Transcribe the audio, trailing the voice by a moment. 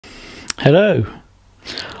Hello,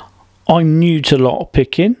 I'm new to lock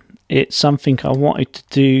picking. It's something I wanted to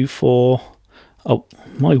do for, oh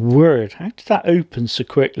my word, how did that open so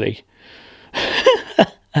quickly?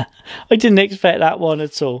 I didn't expect that one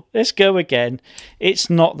at all. Let's go again. It's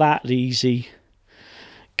not that easy.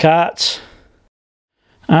 Cut.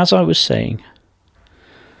 As I was saying,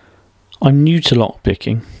 I'm new to lock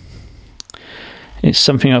picking. It's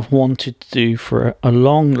something I've wanted to do for a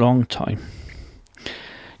long time.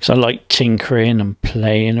 Because I like tinkering and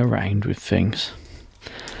playing around with things.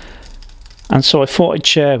 And so I thought I'd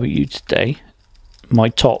share with you today my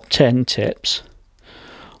top 10 tips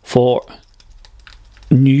for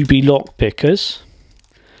newbie lock pickers,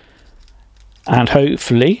 and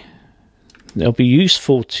hopefully they'll be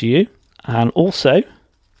useful to you and also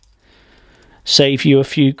save you a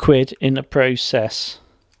few quid in the process.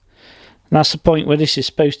 And that's the point where this is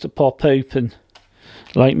supposed to pop open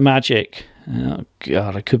like magic. Oh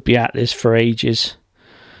god, I could be at this for ages.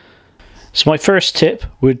 So my first tip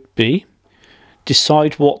would be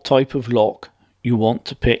decide what type of lock you want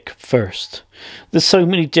to pick first. There's so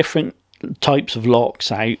many different types of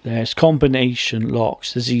locks out there. There's combination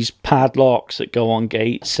locks, there's these padlocks that go on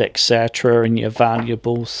gates, etc., and your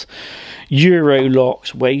valuables, Euro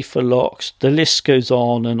locks, wafer locks, the list goes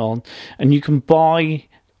on, and you can buy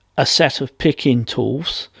a set of picking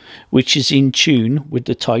tools which is in tune with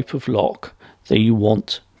the type of lock that you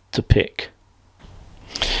want to pick.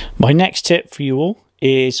 My next tip for you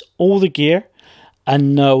all the gear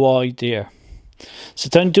and no idea. So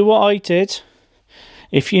don't do what I did.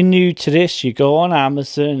 If you're new to this, you go on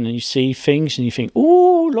Amazon and you see things and you think,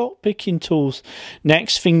 oh, lock picking tools.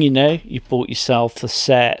 Next thing you know, you bought yourself the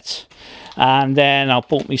set. And then I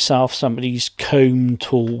bought myself some of these comb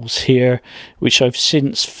tools here, which I've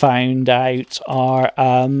since found out are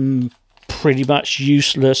pretty much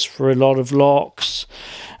useless for a lot of locks.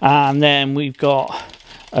 And then we've got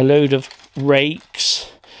a load of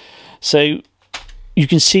rakes. So you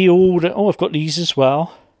can see all the, oh, I've got these as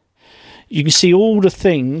well. You can see all the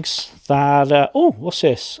things that, oh, what's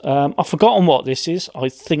this? I've forgotten what this is. I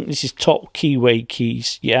think this is top keyway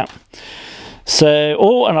keys, yeah. So,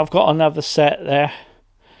 oh, and I've got another set there.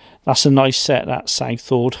 That's a nice set, that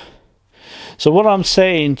Southwood. So what I'm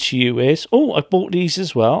saying to you is, oh, I bought these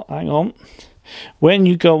as well. Hang on. When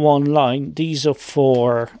you go online, these are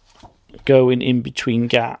for going in between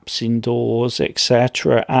gaps indoors,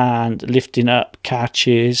 etc., and lifting up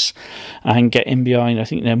catches and getting behind. I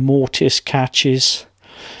think they're mortise catches.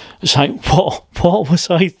 It's like, what was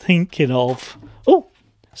I thinking of? Oh,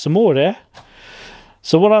 some more there.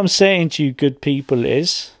 So what I'm saying to you good people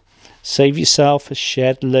is, save yourself a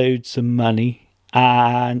shed loads of money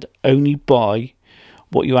and only buy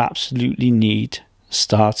what you absolutely need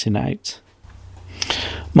starting out.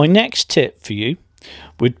 My next tip for you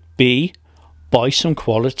would be buy some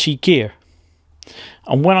quality gear.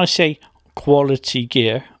 And when I say quality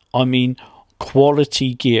gear, I mean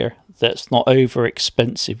quality gear that's not over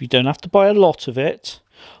expensive. You don't have to buy a lot of it.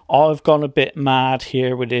 I've gone a bit mad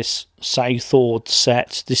here with this Southwood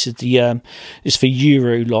set. This is the it's for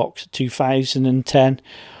Euro locks 2010.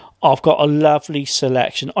 I've got a lovely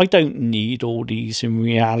selection. I don't need all these in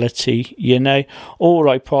reality, you know. All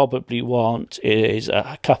I probably want is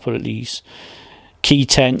a couple of these key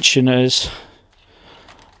tensioners,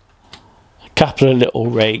 a couple of little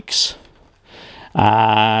rakes,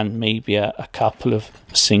 and maybe a couple of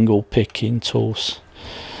single picking tools.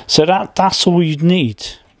 So that's all you'd need.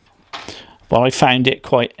 But I found it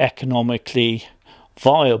quite economically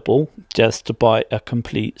viable just to buy a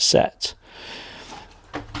complete set.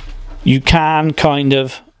 You can kind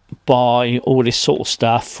of buy all this sort of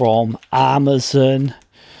stuff from Amazon.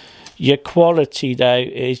 Your quality though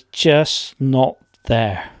is just not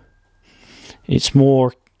there. It's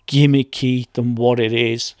more gimmicky than what it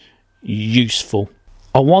is useful.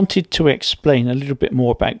 I wanted to explain a little bit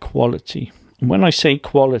more about quality. And when I say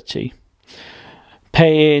quality,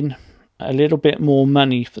 paying a little bit more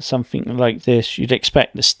money for something like this, you'd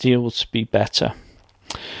expect the steel to be better.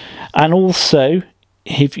 And also,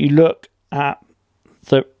 if you look at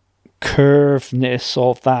the curvedness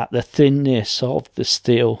of that, the thinness of the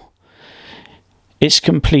steel, it's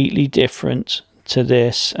completely different to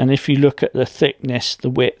this. And if you look at the thickness, the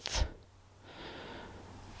width,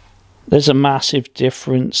 there's a massive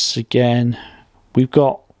difference again. We've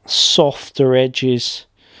got softer edges.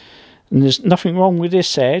 And there's nothing wrong with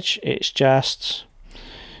this edge, it's just,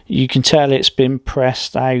 you can tell it's been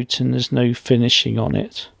pressed out and there's no finishing on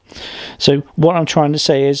it. So what I'm trying to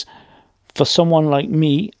say is, for someone like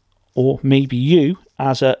me, or maybe you,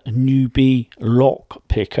 as a newbie lock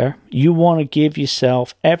picker, you want to give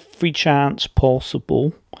yourself every chance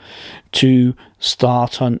possible to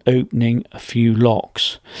start on opening a few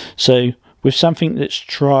locks. So with something that's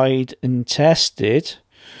tried and tested,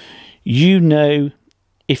 you know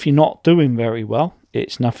if you're not doing very well,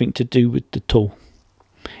 it's nothing to do with the tool.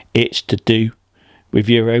 It's to do with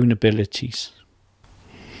your own abilities.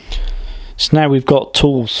 So now we've got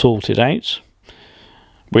tools sorted out,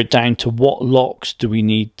 we're down to what locks do we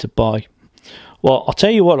need to buy. Well, I'll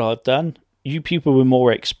tell you what I've done. You people with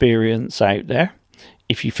more experience out there,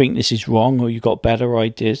 if you think this is wrong or you've got better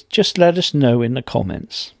ideas, just let us know in the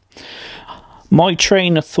comments. My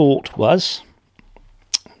train of thought was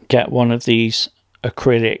get one of these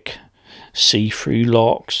acrylic see-through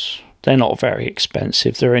locks. They're not very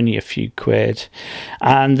expensive, they're only a few quid,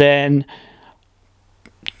 and then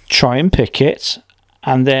try and pick it,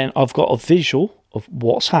 and then I've got a visual of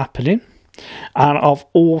what's happening, and I've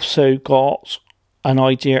also got an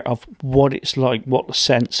idea of what it's like, what the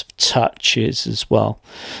sense of touch is as well.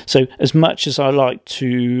 So as much as I like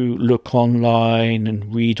to look online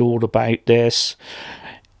and read all about this,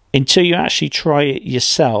 until you actually try it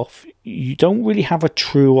yourself, you don't really have a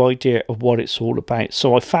true idea of what it's all about.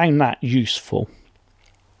 So I found that useful.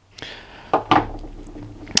 I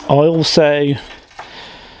also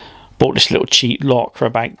bought this little cheap lock for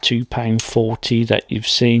about £2.40 that you've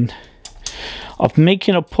seen. I'm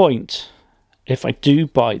making a point, if I do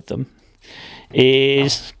buy them,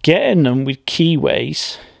 is getting them with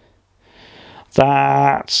keyways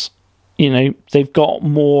that, you know, they've got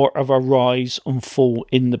more of a rise and fall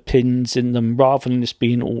in the pins in them rather than this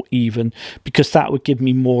being all even, because that would give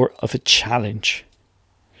me more of a challenge.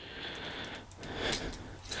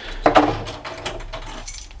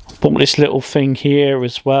 Bought this little thing here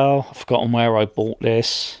as well. I've forgotten where I bought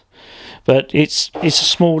this, but it's a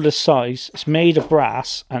smaller size. It's made of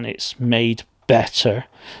brass and it's made better,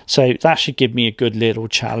 so that should give me a good little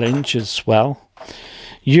challenge as well.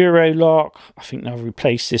 Euro lock, I think I've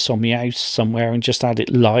replaced this on my house somewhere and just had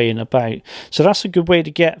it lying about, so that's a good way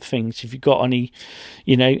to get things. If you've got any,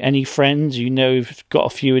 you know, any friends you know who've got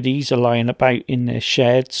a few of these are lying about in their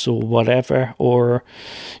sheds or whatever, or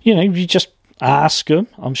you know, you just ask them.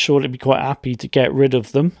 I'm sure they'd be quite happy to get rid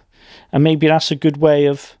of them, and maybe that's a good way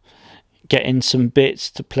of getting some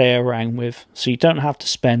bits to play around with, so you don't have to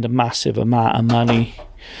spend a massive amount of money.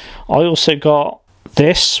 I also got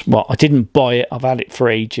this. Well, I didn't buy it, I've had it for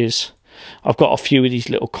ages. I've got a few of these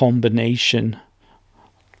little combination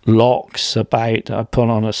locks about that I put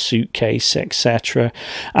on a suitcase, etc.,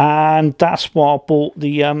 and that's why I bought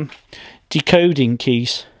the decoding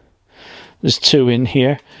keys. There's 2 in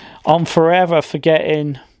here. I'm forever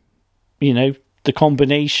forgetting, you know, the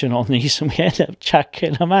combination on these, and we end up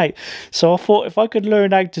chucking them out. So I thought if I could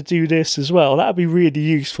learn how to do this as well, that'd be really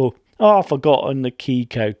useful. Oh, I've forgotten the key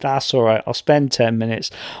code. That's all right. I'll spend 10 minutes.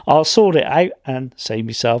 I'll sort it out and save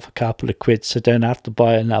myself a couple of quid so I don't have to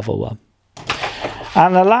buy another one.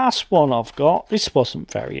 And the last one I've got, this wasn't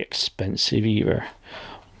very expensive either.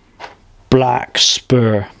 Black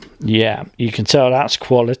spur. Yeah, you can tell that's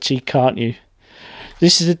quality, can't you?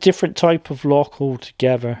 This is a different type of lock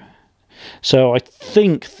altogether. So I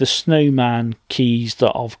think the snowman keys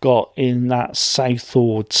that I've got in that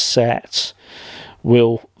Southward set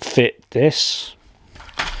will fit this.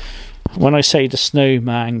 When I say the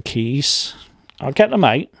snowman keys, I'll get them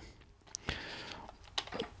out.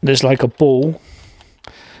 There's like a ball,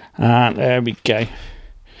 and there we go.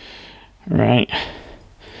 Right,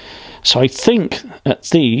 so I think that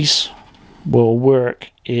these will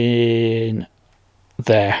work in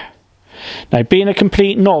there. Now, being a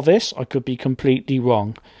complete novice, I could be completely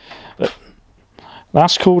wrong, but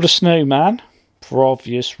that's called a snowman for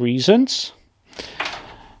obvious reasons.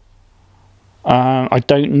 I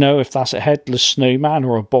don't know if that's a headless snowman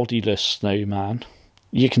or a bodiless snowman.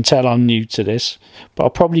 You can tell I'm new to this, but I'll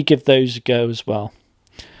probably give those a go as well.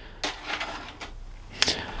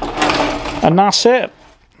 And that's it.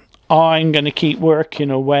 I'm going to keep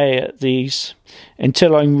working away at these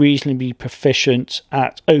until I'm reasonably proficient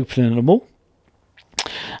at opening them all.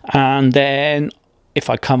 And then if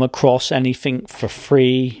I come across anything for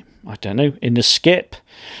free, I don't know, in the skip,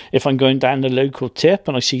 if I'm going down the local tip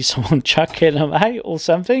and I see someone chucking them out or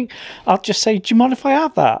something, I'll just say, do you mind if I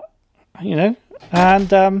have that? You know,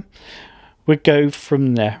 and we'll go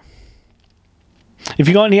from there. If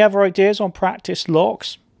you got any other ideas on practice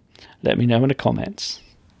locks, let me know in the comments.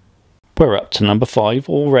 We're up to number 5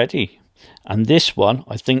 already, and this one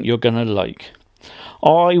I think you're going to like.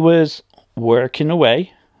 I was working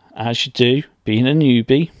away, as you do, being a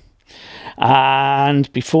newbie,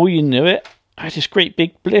 and before you knew it, I had this great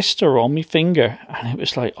big blister on my finger, and it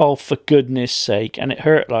was like, oh, for goodness sake, and it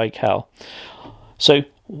hurt like hell. So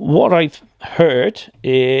what I've heard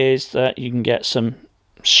is that you can get some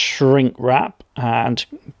shrink wrap and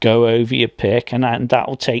go over your pick, and that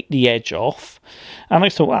will take the edge off. And I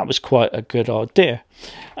thought that was quite a good idea.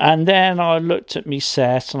 And then I looked at me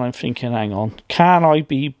set and I'm thinking, hang on, can I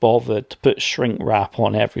be bothered to put shrink wrap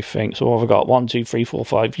on everything? So I've got 1, 2, 3, 4,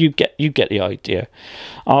 5. You get the idea.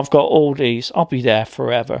 I've got all these. I'll be there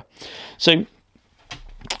forever. So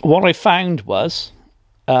what I found was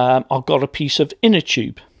I got a piece of inner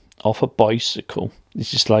tube off a bicycle.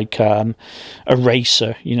 This is like a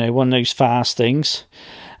racer, you know, one of those fast things.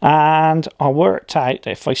 And I worked out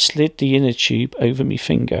that if I slid the inner tube over my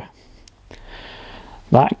finger,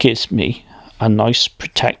 that gives me a nice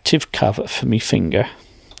protective cover for my finger,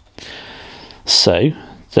 so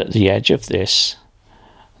that the edge of this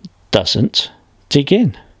doesn't dig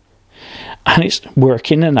in. And it's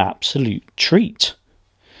working an absolute treat.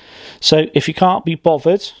 So if you can't be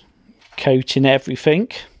bothered coating everything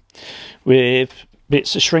with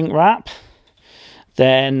bits of shrink wrap,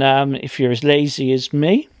 then if you're as lazy as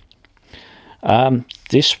me,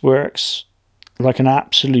 this works like an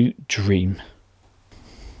absolute dream.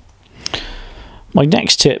 My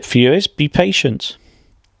next tip for you is be patient.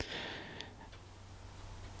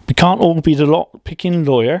 We can't all be the lock picking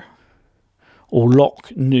lawyer or lock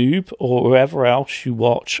noob or whoever else you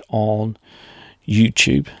watch on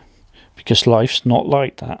YouTube, because life's not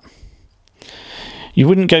like that. You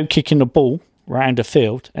wouldn't go kicking a ball round a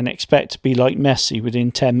field and expect to be like Messi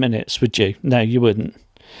within 10 minutes, would you? No, you wouldn't.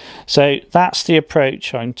 So that's the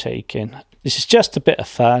approach I'm taking. This is just a bit of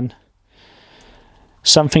fun,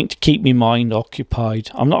 something to keep my mind occupied.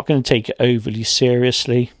 I'm not going to take it overly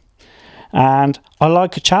seriously, and I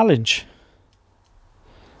like a challenge.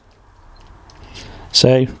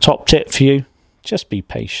 So top tip for you, just be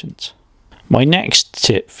patient. My next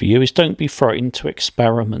tip for you is don't be frightened to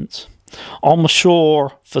experiment. I'm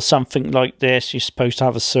sure for something like this you're supposed to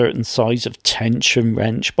have a certain size of tension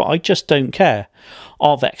wrench, but I just don't care.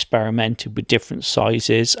 I've experimented with different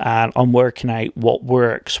sizes and I'm working out what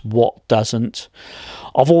works, what doesn't.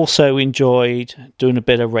 I've also enjoyed doing a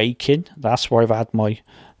bit of raking. That's where I've had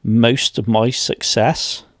most of my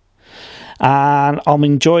success. And I'm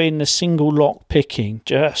enjoying the single lock picking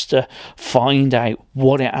just to find out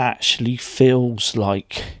what it actually feels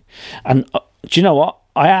like. And do you know what?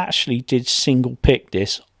 I actually did single pick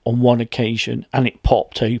this on one occasion and it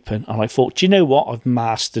popped open, and I thought, do you know what? I've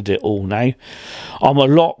mastered it all now. I'm a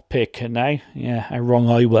lock picker now. Yeah, how wrong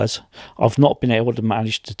I was. I've not been able to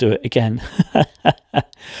manage to do it again. But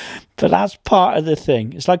that's part of the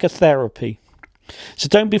thing. It's like a therapy. So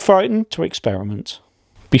don't be frightened to experiment.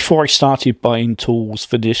 Before I started buying tools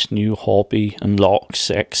for this new hobby and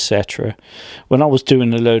locks, etc., when I was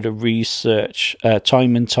doing a load of research,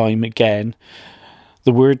 time and time again,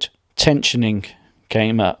 the word tensioning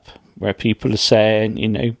came up, where people are saying, you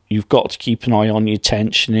know, you've got to keep an eye on your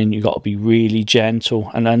tensioning, you've got to be really gentle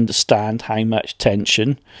and understand how much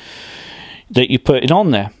tension that you're putting on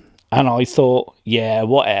there. And I thought, yeah,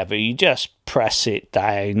 whatever, you just press it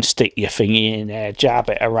down, stick your thingy in there, jab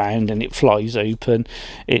it around and it flies open.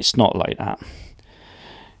 It's not like that.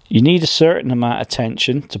 You need a certain amount of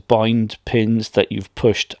tension to bind pins that you've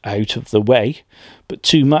pushed out of the way, but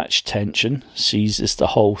too much tension seizes the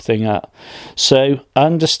whole thing up. So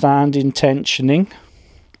understanding tensioning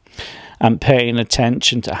and paying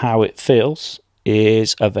attention to how it feels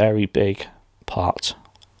is a very big part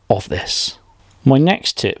of this. My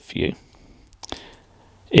next tip for you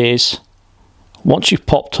is, once you've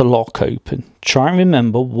popped a lock open, try and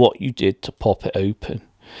remember what you did to pop it open.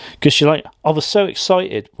 Because you're like, I was so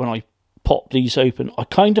excited when I popped these open, I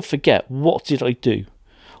kind of forget, what did I do?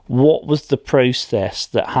 What was the process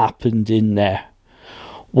that happened in there?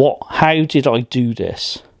 How did I do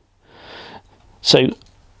this? So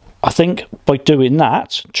I think by doing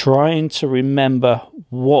that, trying to remember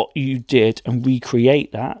what you did and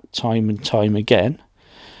recreate that time and time again,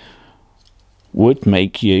 would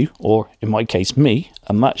make you, or in my case me,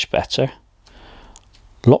 a much better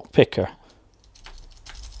lock picker.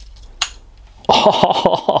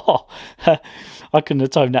 Oh, I couldn't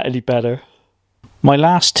have timed that any better. My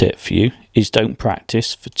last tip for you is don't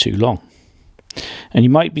practice for too long. And you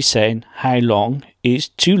might be saying, how long is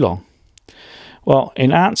too long? Well,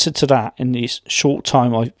 in answer to that, in this short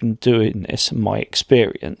time I've been doing this and my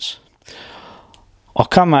experience, I'll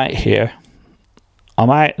come out here, I'm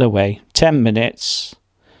out of the way, 10 minutes.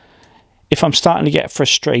 If I'm starting to get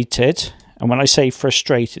frustrated, and when I say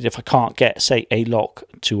frustrated, if I can't get, say, a lock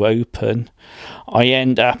to open, I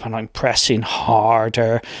end up and I'm pressing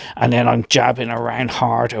harder, and then I'm jabbing around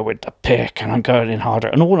harder with the pick, and I'm going in harder,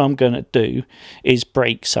 and all I'm going to do is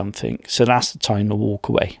break something. So that's the time to walk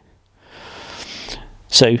away.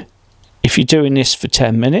 So if you're doing this for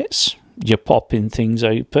 10 minutes, you're popping things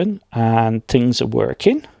open and things are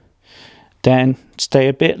working, then stay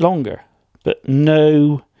a bit longer. But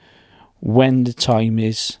know when the time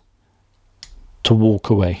is to walk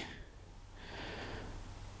away.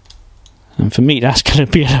 And for me, that's going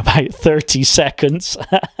to be in about 30 seconds.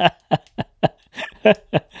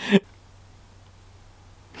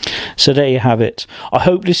 So there you have it. I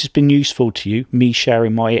hope this has been useful to you, me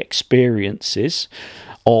sharing my experiences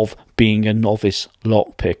of being a novice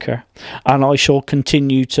lockpicker. And I shall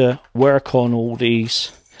continue to work on all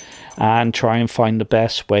these and try and find the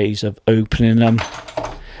best ways of opening them.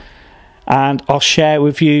 And I'll share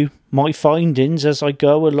with you my findings as I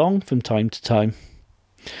go along from time to time.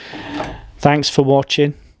 Thanks for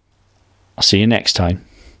watching. I'll see you next time.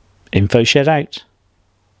 InfoZhed out.